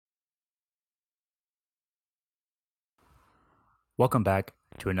Welcome back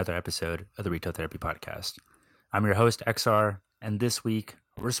to another episode of the Retail Therapy Podcast. I'm your host, XR, and this week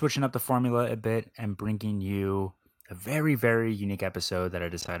we're switching up the formula a bit and bringing you a very, very unique episode that I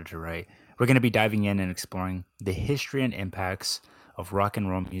decided to write. We're going to be diving in and exploring the history and impacts of rock and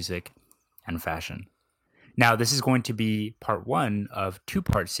roll music and fashion. Now, this is going to be part one of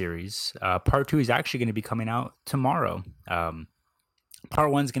two-part series. Part two is actually going to be coming out tomorrow.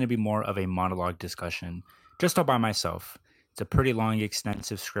 Part one is going to be more of a monologue discussion, just all by myself. It's a pretty long,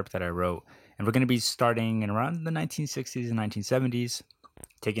 extensive script that I wrote, and we're going to be starting in around the 1960s and 1970s,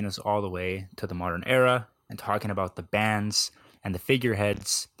 taking us all the way to the modern era and talking about the bands and the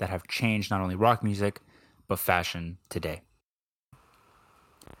figureheads that have changed not only rock music, but fashion today.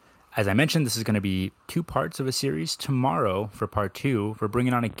 As I mentioned, this is going to be two parts of a series. Tomorrow, for part two, we're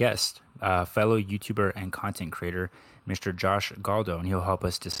bringing on a guest, fellow YouTuber and content creator, Mr. Josh Galdo, and he'll help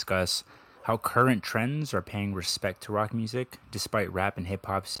us discuss how current trends are paying respect to rock music despite rap and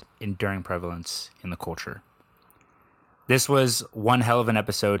hip-hop's enduring prevalence in the culture. This was one hell of an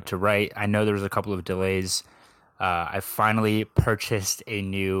episode to write. I know there was a couple of delays. I finally purchased a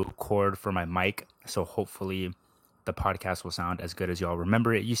new cord for my mic, so hopefully the podcast will sound as good as y'all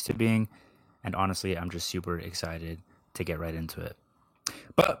remember it used to being. And honestly, I'm just super excited to get right into it.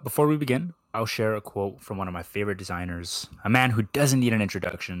 But before we begin, I'll share a quote from one of my favorite designers, a man who doesn't need an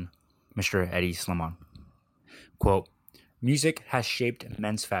introduction, Mr. Eddie Slimane. Quote, "Music has shaped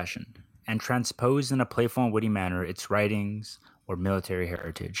men's fashion and transposed in a playful and witty manner its writings or military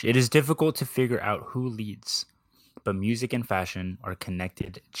heritage. It is difficult to figure out who leads, but music and fashion are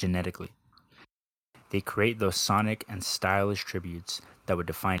connected genetically. They create those sonic and stylish tributes that would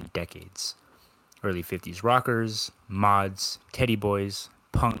define decades. Early 50s rockers, mods, teddy boys,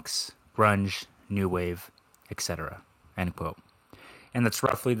 punks, grunge, new wave, etc." End quote. And that's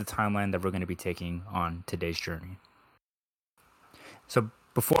roughly the timeline that we're going to be taking on today's journey. So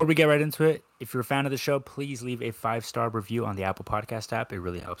before we get right into it, if you're a fan of the show, please leave a 5-star review on the Apple Podcast app. It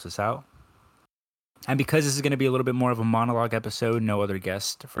really helps us out. And because this is going to be a little bit more of a monologue episode, no other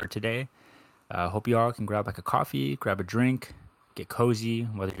guest for today, hope you all can grab like a coffee, grab a drink, get cozy,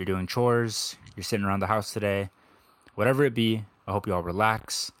 whether you're doing chores, you're sitting around the house today, whatever it be. I hope you all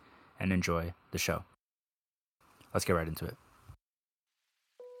relax and enjoy the show. Let's get right into it.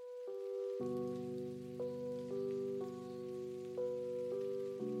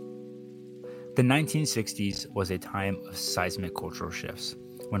 The 1960s was a time of seismic cultural shifts,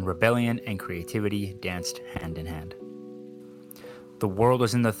 when rebellion and creativity danced hand in hand. The world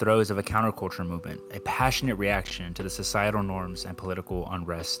was in the throes of a counterculture movement, a passionate reaction to the societal norms and political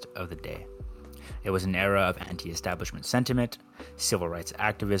unrest of the day. It was an era of anti-establishment sentiment, civil rights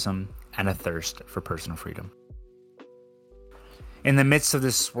activism, and a thirst for personal freedom. In the midst of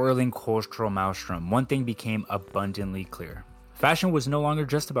this swirling cultural maelstrom, one thing became abundantly clear. Fashion was no longer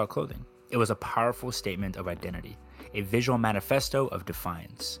just about clothing. It was a powerful statement of identity, a visual manifesto of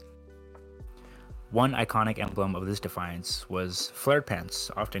defiance. One iconic emblem of this defiance was flared pants,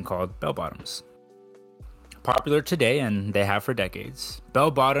 often called bell-bottoms. Popular today, and they have for decades,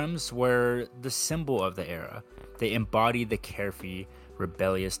 bell-bottoms were the symbol of the era. They embodied the carefree,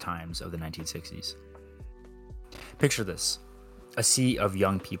 rebellious times of the 1960s. Picture this: a sea of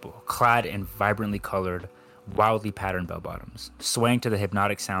young people, clad in vibrantly colored, wildly patterned bell-bottoms, swaying to the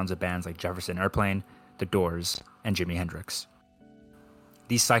hypnotic sounds of bands like Jefferson Airplane, The Doors, and Jimi Hendrix.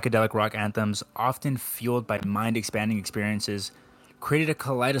 These psychedelic rock anthems, often fueled by mind-expanding experiences, created a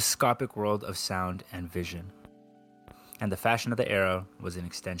kaleidoscopic world of sound and vision. And the fashion of the era was an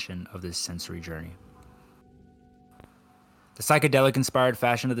extension of this sensory journey. The psychedelic-inspired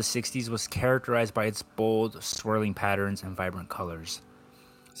fashion of the 60s was characterized by its bold, swirling patterns and vibrant colors.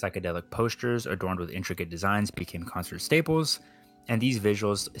 Psychedelic posters adorned with intricate designs became concert staples, and these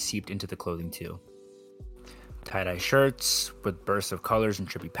visuals seeped into the clothing too. Tie-dye shirts with bursts of colors and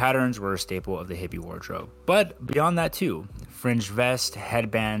trippy patterns were a staple of the hippie wardrobe. But beyond that too, fringed vests,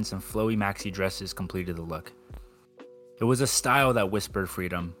 headbands, and flowy maxi dresses completed the look. It was a style that whispered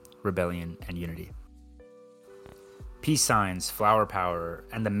freedom, rebellion, and unity. Peace signs, flower power,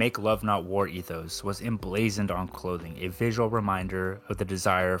 and the make love not war ethos was emblazoned on clothing, a visual reminder of the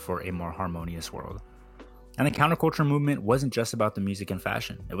desire for a more harmonious world. And the counterculture movement wasn't just about the music and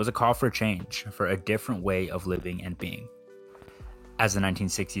fashion. It was a call for change, for a different way of living and being. As the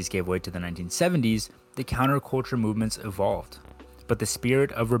 1960s gave way to the 1970s, the counterculture movements evolved. But the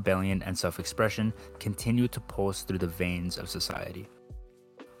spirit of rebellion and self-expression continued to pulse through the veins of society.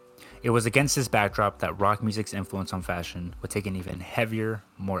 It was against this backdrop that rock music's influence on fashion would take an even heavier,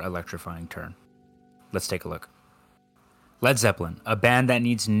 more electrifying turn. Let's take a look. Led Zeppelin, a band that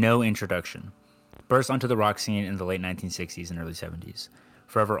needs no introduction. burst onto the rock scene in the late 1960s and early 70s,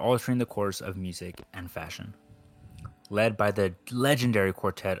 forever altering the course of music and fashion. Led by the legendary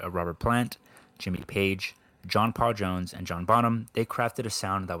quartet of Robert Plant, Jimmy Page, John Paul Jones, and John Bonham, they crafted a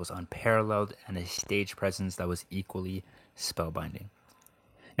sound that was unparalleled and a stage presence that was equally spellbinding.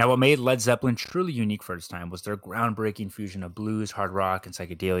 Now, what made Led Zeppelin truly unique for its time was their groundbreaking fusion of blues, hard rock, and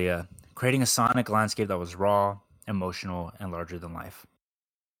psychedelia, creating a sonic landscape that was raw, emotional, and larger than life.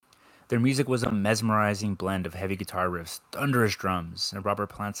 Their music was a mesmerizing blend of heavy guitar riffs, thunderous drums, and Robert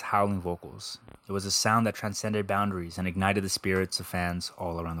Plant's howling vocals. It was a sound that transcended boundaries and ignited the spirits of fans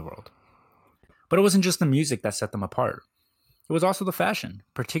all around the world. But it wasn't just the music that set them apart. It was also the fashion,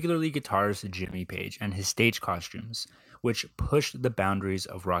 particularly guitarist Jimmy Page and his stage costumes, which pushed the boundaries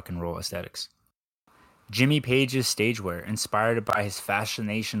of rock and roll aesthetics. Jimmy Page's stage wear, inspired by his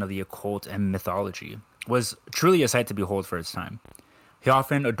fascination of the occult and mythology, was truly a sight to behold for its time. He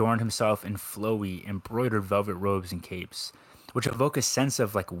often adorned himself in flowy, embroidered velvet robes and capes, which evoke a sense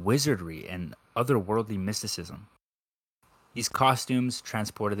of wizardry and otherworldly mysticism. These costumes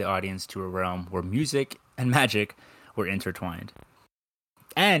transported the audience to a realm where music and magic were intertwined.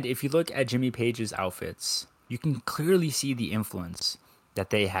 And if you look at Jimmy Page's outfits, you can clearly see the influence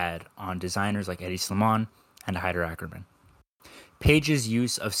that they had on designers like Eddie Slimane and Hyder Ackerman. Page's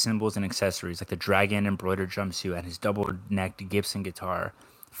use of symbols and accessories like the dragon embroidered jumpsuit and his double-necked Gibson guitar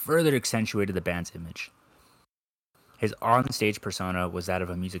further accentuated the band's image. His on-stage persona was that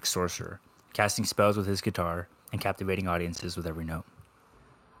of a music sorcerer, casting spells with his guitar and captivating audiences with every note.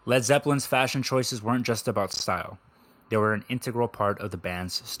 Led Zeppelin's fashion choices weren't just about style. They were an integral part of the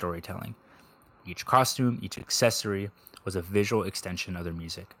band's storytelling. Each costume, each accessory was a visual extension of their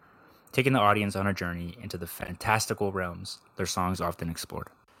music, taking the audience on a journey into the fantastical realms their songs often explored.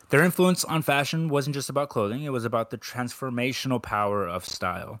 Their influence on fashion wasn't just about clothing, it was about the transformational power of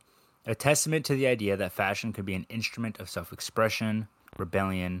style, a testament to the idea that fashion could be an instrument of self-expression,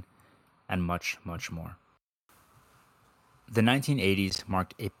 rebellion, and much, much more. The 1980s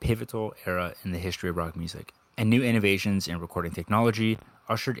marked a pivotal era in the history of rock music, and new innovations in recording technology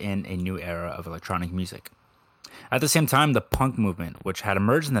ushered in a new era of electronic music. At the same time, the punk movement, which had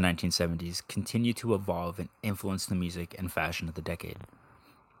emerged in the 1970s, continued to evolve and influence the music and fashion of the decade.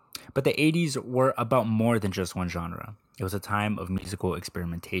 But the 80s were about more than just one genre. It was a time of musical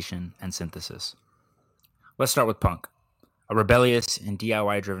experimentation and synthesis. Let's start with punk, a rebellious and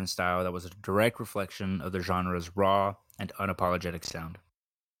DIY-driven style that was a direct reflection of the genre's raw and unapologetic sound.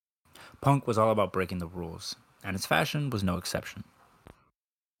 Punk was all about breaking the rules, and its fashion was no exception.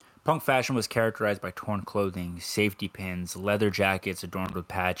 Punk fashion was characterized by torn clothing, safety pins, leather jackets adorned with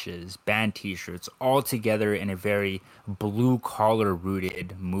patches, band t-shirts, all together in a very blue-collar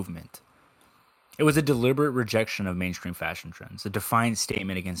rooted movement. It was a deliberate rejection of mainstream fashion trends, a defiant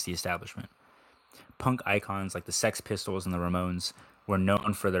statement against the establishment. Punk icons like the Sex Pistols and the Ramones were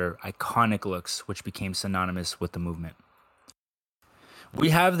known for their iconic looks, which became synonymous with the movement. We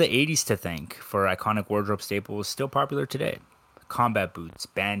have the 80s to thank for iconic wardrobe staples still popular today. Combat boots,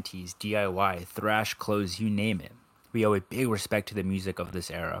 band tees, DIY, thrash clothes, you name it. We owe a big respect to the music of this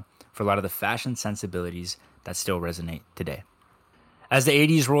era for a lot of the fashion sensibilities that still resonate today. As the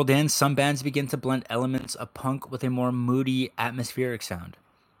 80s rolled in, some bands began to blend elements of punk with a more moody, atmospheric sound,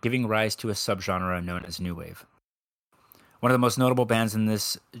 giving rise to a subgenre known as new wave. One of the most notable bands in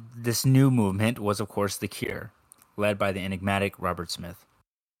this new movement was, of course, The Cure, led by the enigmatic Robert Smith.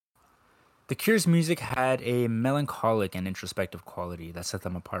 The Cure's music had a melancholic and introspective quality that set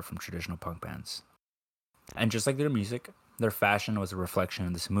them apart from traditional punk bands. And just like their music, their fashion was a reflection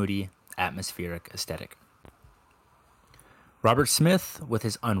of this moody, atmospheric aesthetic. Robert Smith, with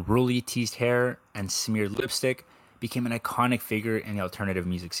his unruly teased hair and smeared lipstick, became an iconic figure in the alternative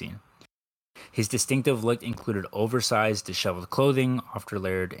music scene. His distinctive look included oversized, disheveled clothing, often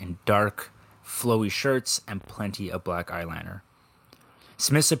layered in dark, flowy shirts, and plenty of black eyeliner.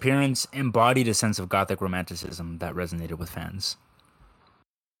 Smith's appearance embodied a sense of gothic romanticism that resonated with fans.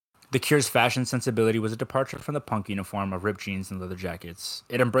 The Cure's fashion sensibility was a departure from the punk uniform of ripped jeans and leather jackets.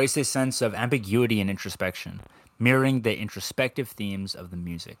 It embraced a sense of ambiguity and introspection, mirroring the introspective themes of the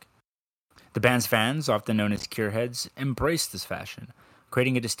music. The band's fans, often known as Cureheads, embraced this fashion,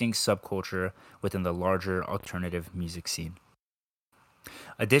 creating a distinct subculture within the larger alternative music scene.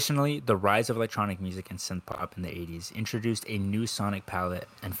 Additionally, the rise of electronic music and synth-pop in the 80s introduced a new sonic palette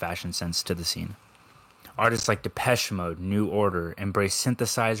and fashion sense to the scene. Artists like Depeche Mode, New Order embraced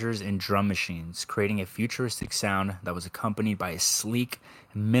synthesizers and drum machines, creating a futuristic sound that was accompanied by a sleek,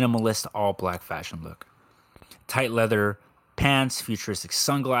 minimalist all-black fashion look. Tight leather pants, futuristic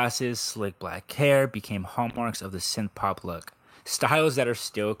sunglasses, slick black hair became hallmarks of the synth-pop look, styles that are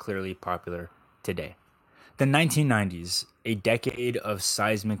still clearly popular today. The 1990s, a decade of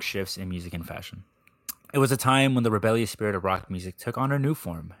seismic shifts in music and fashion. It was a time when the rebellious spirit of rock music took on a new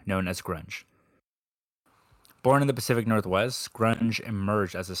form, known as grunge. Born in the Pacific Northwest, grunge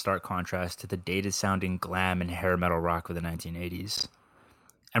emerged as a stark contrast to the dated-sounding glam and hair metal rock of the 1980s.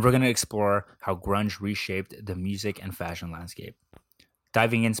 And we're going to explore how grunge reshaped the music and fashion landscape,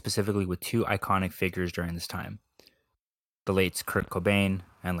 diving in specifically with two iconic figures during this time, the late Kurt Cobain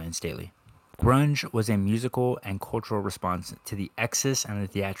and Layne Staley. Grunge was a musical and cultural response to the excess and the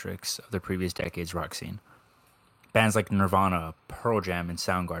theatrics of the previous decade's rock scene. Bands like Nirvana, Pearl Jam, and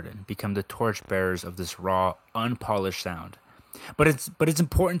Soundgarden become the torchbearers of this raw, unpolished sound. But it's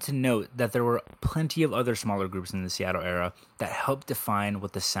important to note that there were plenty of other smaller groups in the Seattle era that helped define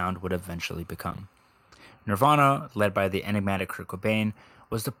what the sound would eventually become. Nirvana, led by the enigmatic Kurt Cobain,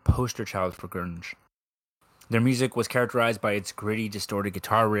 was the poster child for grunge. Their music was characterized by its gritty, distorted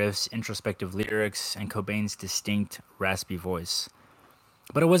guitar riffs, introspective lyrics, and Cobain's distinct, raspy voice.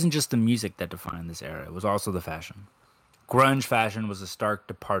 But it wasn't just the music that defined this era, it was also the fashion. Grunge fashion was a stark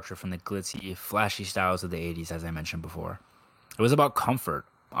departure from the glitzy, flashy styles of the 80s, as I mentioned before. It was about comfort,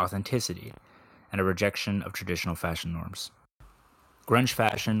 authenticity, and a rejection of traditional fashion norms. Grunge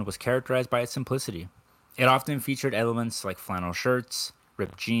fashion was characterized by its simplicity. It often featured elements like flannel shirts,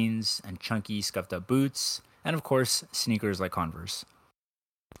 ripped jeans, and chunky, scuffed-up boots, and of course, sneakers like Converse.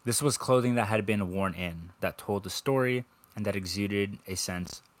 This was clothing that had been worn in, that told a story, and that exuded a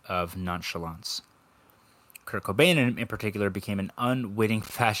sense of nonchalance. Kurt Cobain, in particular, became an unwitting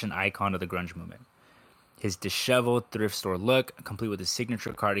fashion icon of the grunge movement. His disheveled thrift store look, complete with his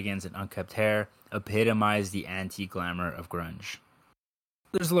signature cardigans and unkempt hair, epitomized the anti-glamour of grunge.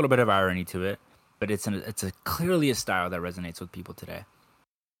 There's a little bit of irony to it, but it's clearly a style that resonates with people today.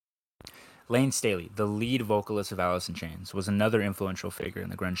 Layne Staley, the lead vocalist of Alice in Chains, was another influential figure in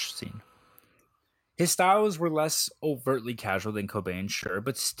the grunge scene. His styles were less overtly casual than Cobain, sure,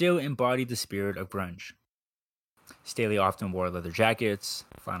 but still embodied the spirit of grunge. Staley often wore leather jackets,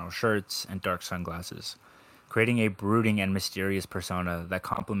 flannel shirts, and dark sunglasses, creating a brooding and mysterious persona that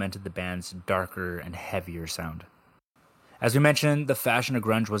complemented the band's darker and heavier sound. As we mentioned, the fashion of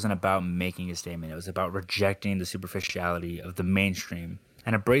grunge wasn't about making a statement, it was about rejecting the superficiality of the mainstream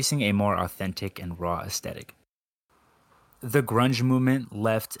and embracing a more authentic and raw aesthetic. The grunge movement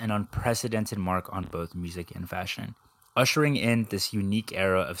left an unprecedented mark on both music and fashion, ushering in this unique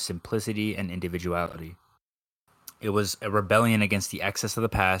era of simplicity and individuality. It was a rebellion against the excess of the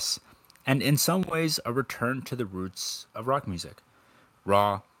past, and in some ways a return to the roots of rock music,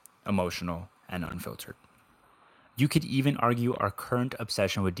 raw, emotional, and unfiltered. You could even argue our current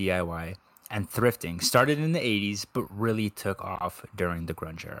obsession with DIY and thrifting started in the 80s but really took off during the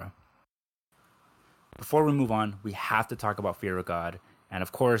grunge era. Before we move on, we have to talk about Fear of God and,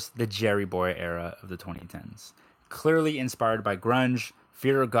 of course, the Jerry Boy era of the 2010s. Clearly inspired by grunge,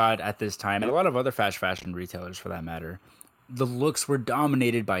 Fear of God at this time, and a lot of other fast fashion retailers for that matter, the looks were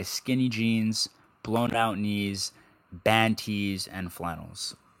dominated by skinny jeans, blown out knees, band tees, and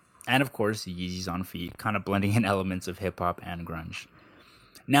flannels. And of course, Yeezys on feet, kind of blending in elements of hip hop and grunge.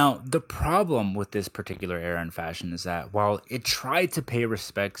 Now, the problem with this particular era in fashion is that while it tried to pay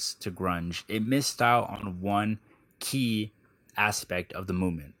respects to grunge, it missed out on one key aspect of the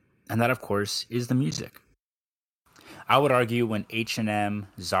movement, and that, of course, is the music. I would argue when H&M,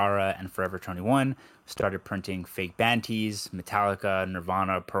 Zara, and Forever 21 started printing fake band tees, Metallica,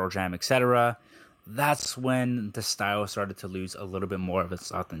 Nirvana, Pearl Jam, etc., that's when the style started to lose a little bit more of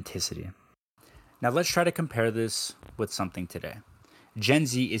its authenticity. Now let's try to compare this with something today. Gen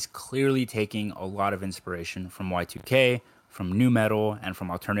Z is clearly taking a lot of inspiration from Y2K, from nu metal, and from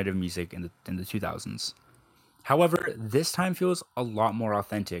alternative music in the 2000s. However, this time feels a lot more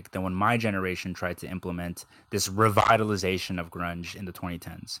authentic than when my generation tried to implement this revitalization of grunge in the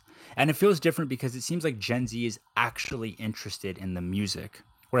 2010s. And it feels different because it seems like Gen Z is actually interested in the music.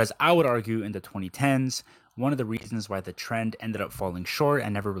 Whereas I would argue in the 2010s, one of the reasons why the trend ended up falling short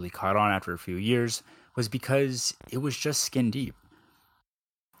and never really caught on after a few years was because it was just skin deep.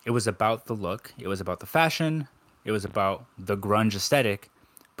 It was about the look, it was about the fashion, it was about the grunge aesthetic,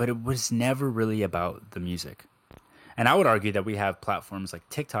 but it was never really about the music. And I would argue that we have platforms like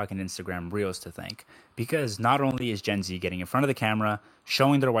TikTok and Instagram Reels to thank, because not only is Gen Z getting in front of the camera,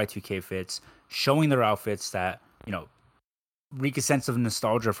 showing their Y2K fits, showing their outfits that, wreak a sense of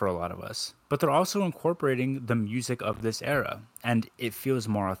nostalgia for a lot of us, but they're also incorporating the music of this era, and it feels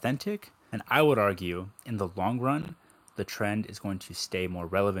more authentic. And I would argue, in the long run, the trend is going to stay more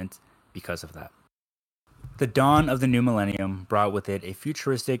relevant because of that. The dawn of the new millennium brought with it a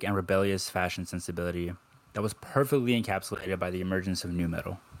futuristic and rebellious fashion sensibility that was perfectly encapsulated by the emergence of nu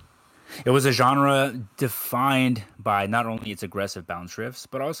metal. It was a genre defined by not only its aggressive bounce riffs,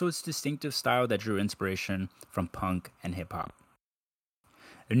 but also its distinctive style that drew inspiration from punk and hip hop.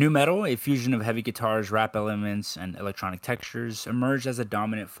 Nu metal, a fusion of heavy guitars, rap elements, and electronic textures, emerged as a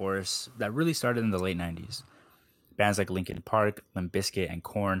dominant force that really started in the late 90s. Bands like Linkin Park, Limp Bizkit, and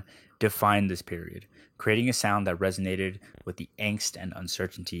Korn defined this period, creating a sound that resonated with the angst and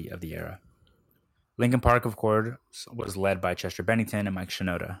uncertainty of the era. Linkin Park, of course, was led by Chester Bennington and Mike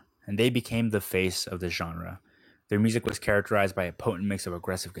Shinoda, and they became the face of the genre. Their music was characterized by a potent mix of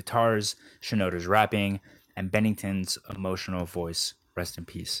aggressive guitars, Shinoda's rapping, and Bennington's emotional voice. Rest in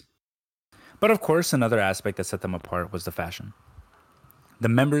peace. But of course, another aspect that set them apart was the fashion. The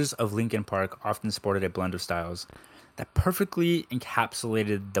members of Linkin Park often sported a blend of styles that perfectly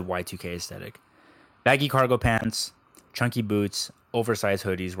encapsulated the Y2K aesthetic. Baggy cargo pants, chunky boots, oversized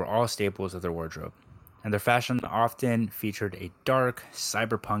hoodies were all staples of their wardrobe, and their fashion often featured a dark,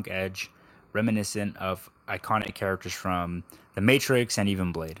 cyberpunk edge reminiscent of iconic characters from The Matrix and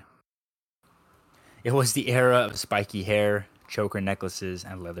even Blade. It was the era of spiky hair, choker necklaces,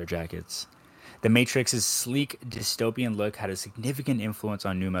 and leather jackets. The Matrix's sleek, dystopian look had a significant influence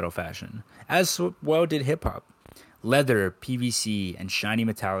on nu metal fashion, as well did hip hop. Leather, PVC, and shiny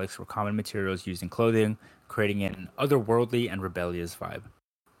metallics were common materials used in clothing, creating an otherworldly and rebellious vibe.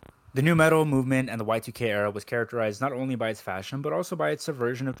 The nu metal movement and the Y2K era was characterized not only by its fashion, but also by its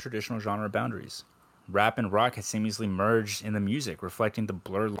subversion of traditional genre boundaries. Rap and rock had seamlessly merged in the music, reflecting the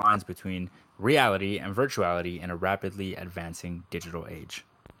blurred lines between reality and virtuality in a rapidly advancing digital age.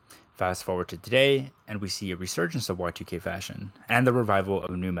 Fast forward to today, and we see a resurgence of Y2K fashion and the revival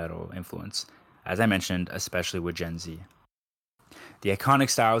of nu metal influence, as I mentioned, especially with Gen Z. The iconic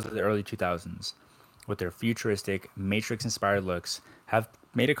styles of the early 2000s, with their futuristic, Matrix-inspired looks, have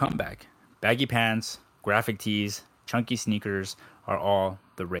made a comeback. Baggy pants, graphic tees, chunky sneakers are all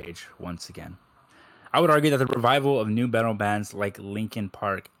the rage once again. I would argue that the revival of nu metal bands like Linkin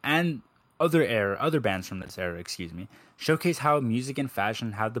Park and other bands from this era, showcase how music and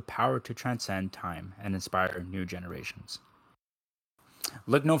fashion have the power to transcend time and inspire new generations.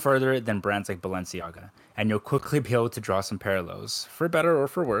 Look no further than brands like Balenciaga, and you'll quickly be able to draw some parallels, for better or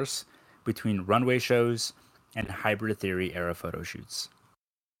for worse, between runway shows and Hybrid Theory era photo shoots.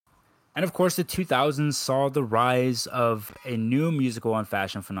 And of course, the 2000s saw the rise of a new musical and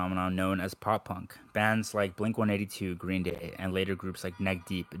fashion phenomenon known as pop punk. Bands like Blink-182, Green Day, and later groups like Neck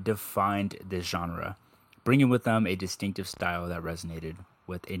Deep defined this genre, bringing with them a distinctive style that resonated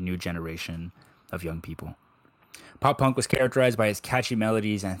with a new generation of young people. Pop punk was characterized by its catchy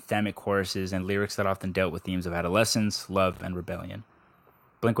melodies, anthemic choruses, and lyrics that often dealt with themes of adolescence, love, and rebellion.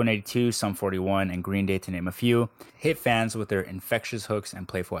 Blink-182, Sum 41, and Green Day, to name a few, hit fans with their infectious hooks and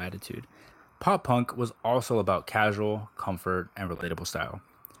playful attitude. Pop punk was also about casual, comfort, and relatable style.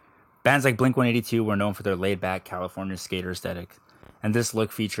 Bands like Blink-182 were known for their laid-back California skater aesthetic, and this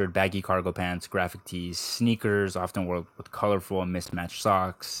look featured baggy cargo pants, graphic tees, sneakers often worn with colorful and mismatched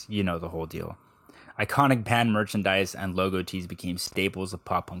socks, you know the whole deal. Iconic band merchandise and logo tees became staples of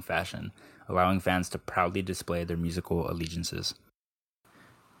pop punk fashion, allowing fans to proudly display their musical allegiances.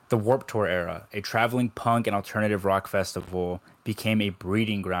 The Warped Tour era, a traveling punk and alternative rock festival, became a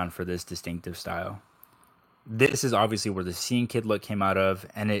breeding ground for this distinctive style. This is obviously where the Scene Kid look came out of,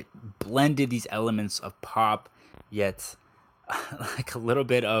 and it blended these elements of pop, yet like a little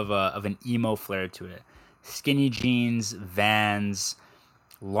bit of an emo flair to it. Skinny jeans, Vans,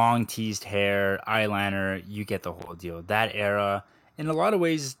 long teased hair, eyeliner, you get the whole deal. That era, in a lot of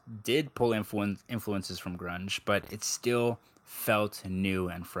ways, did pull influences from grunge, but it still felt new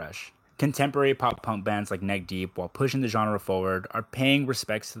and fresh. Contemporary pop punk bands like Neck Deep, while pushing the genre forward, are paying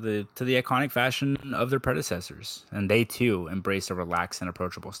respects to the iconic fashion of their predecessors, and they too embrace a relaxed and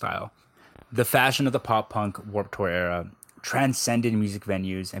approachable style. The fashion of the pop punk Warped Tour era transcended music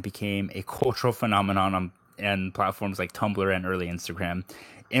venues and became a cultural phenomenon on platforms like Tumblr and early Instagram,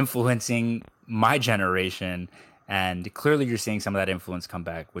 influencing my generation, and clearly you're seeing some of that influence come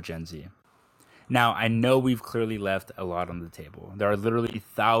back with Gen Z. Now, I know we've clearly left a lot on the table. There are literally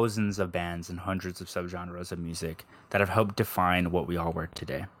thousands of bands and hundreds of subgenres of music that have helped define what we all wear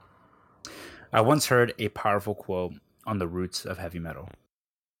today. I once heard a powerful quote on the roots of heavy metal.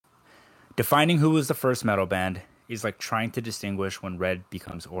 Defining who was the first metal band is like trying to distinguish when red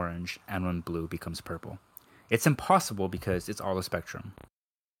becomes orange and when blue becomes purple. It's impossible because it's all a spectrum.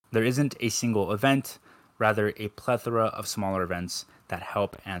 There isn't a single event, rather a plethora of smaller events that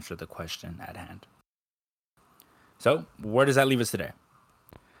help answer the question at hand. So, where does that leave us today?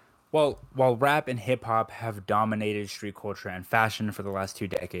 Well, while rap and hip-hop have dominated street culture and fashion for the last 2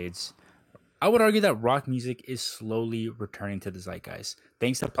 decades, I would argue that rock music is slowly returning to the zeitgeist,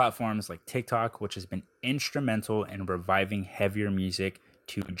 thanks to platforms like TikTok, which has been instrumental in reviving heavier music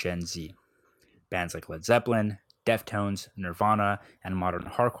to Gen Z. Bands like Led Zeppelin, Deftones, Nirvana, and modern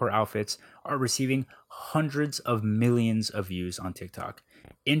hardcore outfits are receiving hundreds of millions of views on TikTok,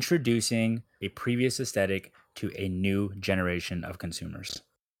 introducing a previous aesthetic to a new generation of consumers.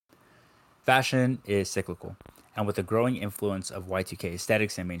 Fashion is cyclical, and with the growing influence of Y2K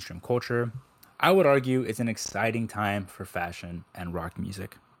aesthetics in mainstream culture, I would argue it's an exciting time for fashion and rock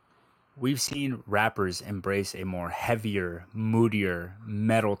music. We've seen rappers embrace a more heavier, moodier,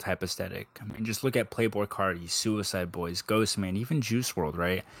 metal type aesthetic. I mean, just look at Playboi Carti, Suicide Boys, Ghostman, even Juice WRLD,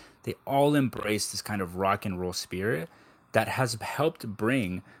 right? They all embrace this kind of rock and roll spirit that has helped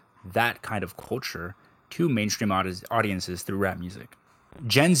bring that kind of culture to mainstream audiences through rap music.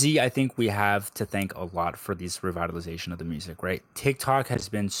 Gen Z, I think we have to thank a lot for this revitalization of the music, right? TikTok has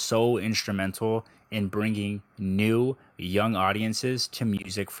been so instrumental in bringing new, young audiences to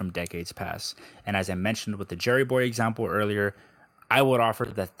music from decades past. And as I mentioned with the Jerry Boy example earlier, I would offer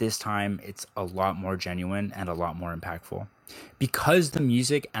that this time it's a lot more genuine and a lot more impactful. Because the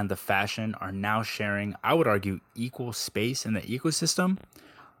music and the fashion are now sharing, I would argue, equal space in the ecosystem,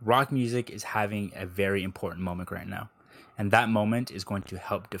 rock music is having a very important moment right now. And that moment is going to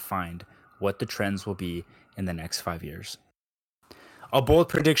help define what the trends will be in the next 5 years. A bold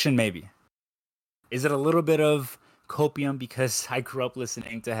prediction, maybe. Is it a little bit of copium because I grew up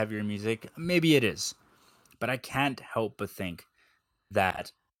listening to heavier music? Maybe it is. But I can't help but think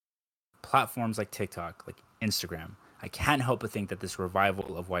that platforms like TikTok, like Instagram, I can't help but think that this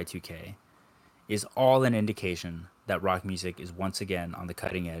revival of Y2K is all an indication that rock music is once again on the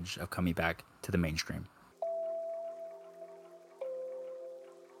cutting edge of coming back to the mainstream.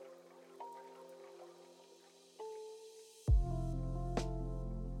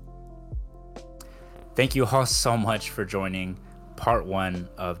 Thank you all so much for joining part one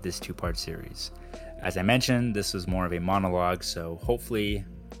of this two-part series. As I mentioned, this was more of a monologue, so hopefully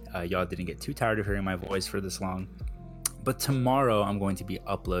y'all didn't get too tired of hearing my voice for this long. But tomorrow I'm going to be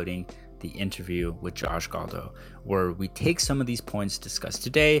uploading the interview with Josh Galdo, where we take some of these points discussed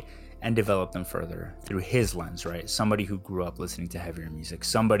today and develop them further through his lens, right? Somebody who grew up listening to heavier music,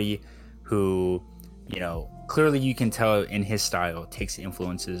 somebody who, clearly you can tell in his style takes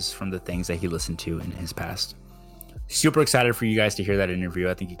influences from the things that he listened to in his past. Super excited for you guys to hear that interview.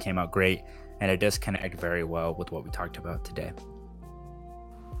 I think it came out great, and it does connect very well with what we talked about today.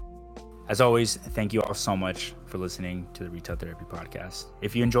 As always, thank you all so much for listening to the Retail Therapy Podcast.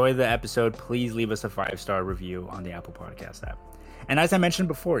 If you enjoyed the episode, please leave us a 5-star review on the Apple Podcast app. And as I mentioned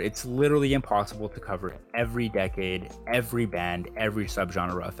before, it's literally impossible to cover every decade, every band, every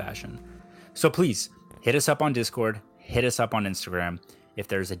subgenre of fashion. So please hit us up on Discord, hit us up on Instagram. If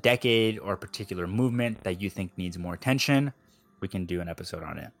there's a decade or a particular movement that you think needs more attention, we can do an episode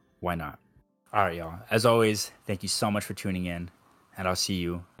on it. Why not? All right, y'all. As always, thank you so much for tuning in, and I'll see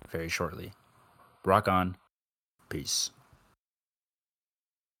you very shortly. Rock on. Peace.